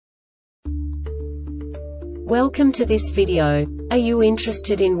Welcome to this video. Are you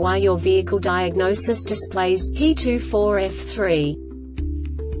interested in why your vehicle diagnosis displays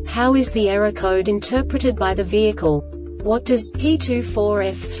P24F3? How is the error code interpreted by the vehicle? What does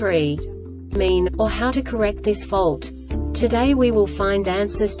P24F3 mean, or how to correct this fault? Today we will find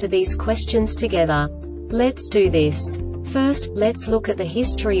answers to these questions together. Let's do this. First, let's look at the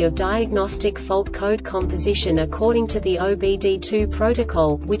history of diagnostic fault code composition according to the OBD2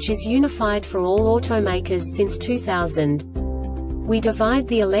 protocol, which is unified for all automakers since 2000. We divide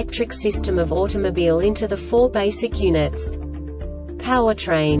the electric system of automobile into the four basic units: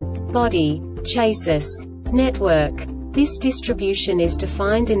 powertrain, body, chassis, network. This distribution is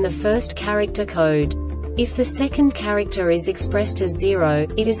defined in the first character code. If the second character is expressed as 0,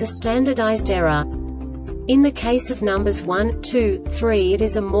 it is a standardized error. In the case of numbers 1, 2, 3, it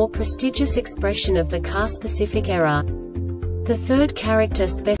is a more prestigious expression of the car-specific error. The third character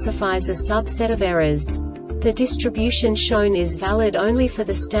specifies a subset of errors. The distribution shown is valid only for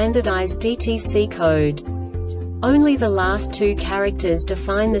the standardized DTC code. Only the last two characters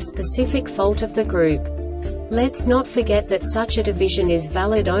define the specific fault of the group. Let's not forget that such a division is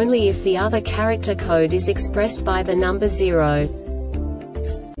valid only if the other character code is expressed by the number 0.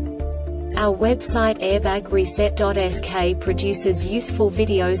 Our website airbagreset.sk produces useful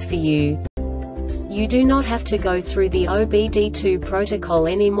videos for you. You do not have to go through the OBD2 protocol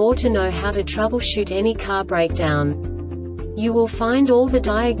anymore to know how to troubleshoot any car breakdown. You will find all the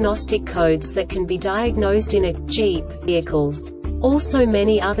diagnostic codes that can be diagnosed in a Jeep vehicles. Also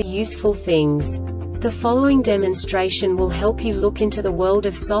many other useful things. The following demonstration will help you look into the world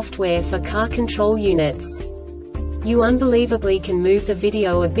of software for car control units. You unbelievably can move the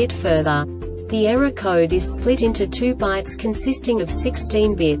video a bit further. The error code is split into 2 bytes consisting of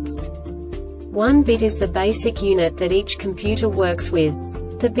 16 bits. 1 bit is the basic unit that each computer works with.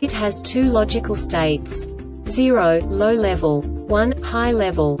 The bit has 2 logical states: 0, low level, 1, high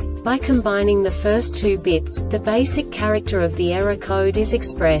level. By combining the first 2 bits, the basic character of the error code is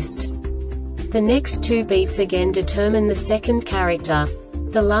expressed. The next 2 beats again determine the second character.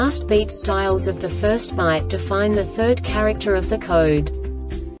 The last beat styles of the first byte define the third character of the code.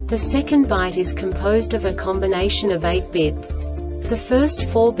 The second byte is composed of a combination of 8 bits. The first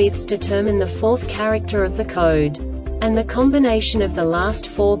 4 bits determine the fourth character of the code. And the combination of the last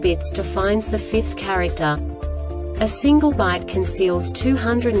 4 bits defines the fifth character. A single byte conceals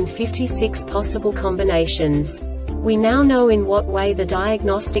 256 possible combinations. We now know in what way the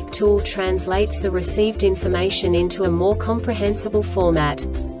diagnostic tool translates the received information into a more comprehensible format.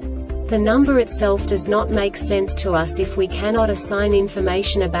 The number itself does not make sense to us if we cannot assign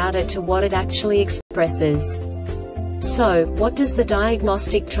information about it to what it actually expresses. So, what does the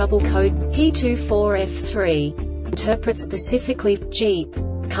Diagnostic Trouble Code P24F3 interpret specifically for Jeep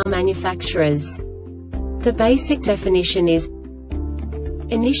car manufacturers? The basic definition is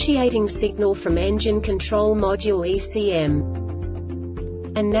initiating signal from engine control module ECM.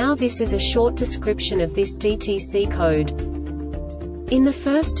 And now this is a short description of this DTC code. In the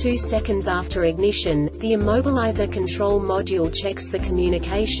first 2 seconds after ignition, the immobilizer control module checks the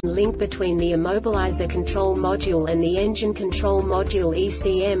communication link between the immobilizer control module and the engine control module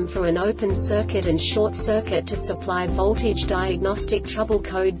ECM for an open circuit and short circuit to supply voltage.Diagnostic Trouble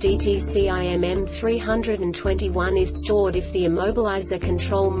Code DTC IMM321 is stored if the immobilizer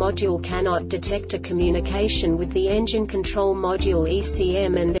control module cannot detect a communication with the engine control module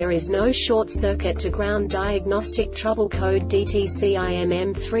ECM and there is no short circuit to ground.Diagnostic Trouble Code DTC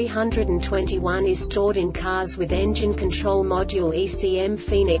IMM321 is stored in cars with engine control module ECM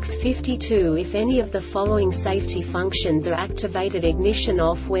Fenix 52 if any of the following safety functions are activated: ignition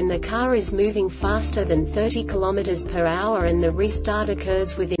off when the car is moving faster than 30 km per hour and the restart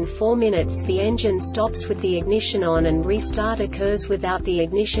occurs within 4 minutes, the engine stops with the ignition on and restart occurs without the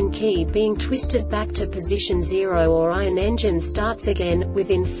ignition key being twisted back to position 0 or an engine starts again,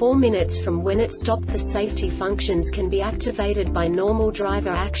 within 4 minutes from when it stopped. The safety functions can be activated by normal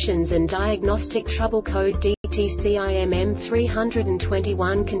driver actions and diagnostic trouble code DTC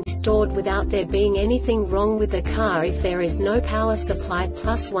IMM321 can be stored without there being anything wrong with the car if there is no power supply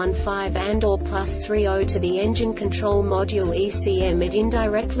 +15 and or +30 to the engine control module ECM. It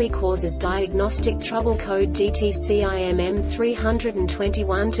indirectly causes diagnostic trouble code DTC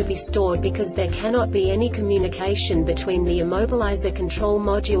IMM321 to be stored because there cannot be any communication between the immobilizer control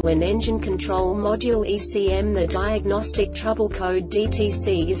module and engine control module ECM. The diagnostic trouble code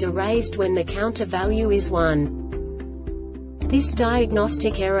DTC is erased when the counter value is 1. This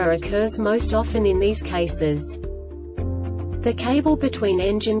diagnostic error occurs most often in these cases: The cable between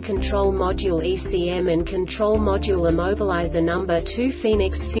engine control module ECM and control module immobilizer number 2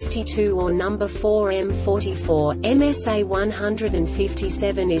 Fenix 52 or number 4M44,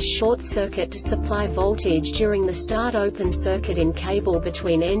 MSA157 is short circuit to supply voltage during the start open circuit in cable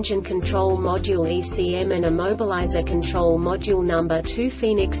between engine control module ECM and immobilizer control module number 2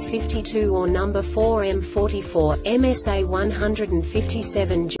 Fenix 52 or number 4M44,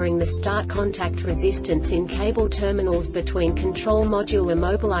 MSA157 during the start contact resistance in cable terminals between control module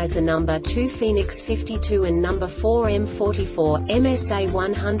immobilizer number 2 Fenix 52 and number 4M44,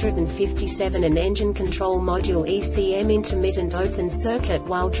 MSA157 and engine control module ECM intermittent open circuit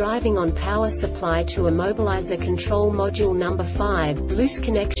while driving on power supply to immobilizer control module number 5, loose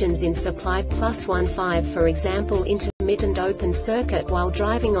connections in supply +15 for example intermittent open circuit while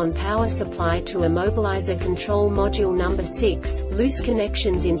driving on power supply to immobilizer control module number 6, loose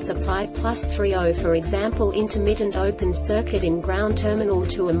connections in supply +30 for example intermittent open circuit in ground terminal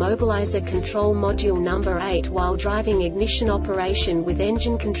to immobilizer control module number 8 while driving ignition operation with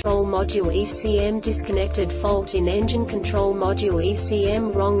engine control module ECM disconnected fault in engine control module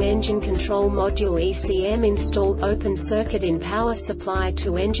ECM wrong engine control module ECM installed open circuit in power supply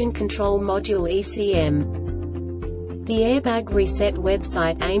to engine control module ECM. The Airbag Reset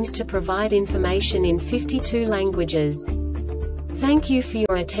website aims to provide information in 52 languages. Thank you for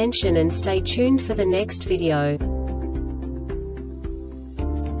your attention and stay tuned for the next video.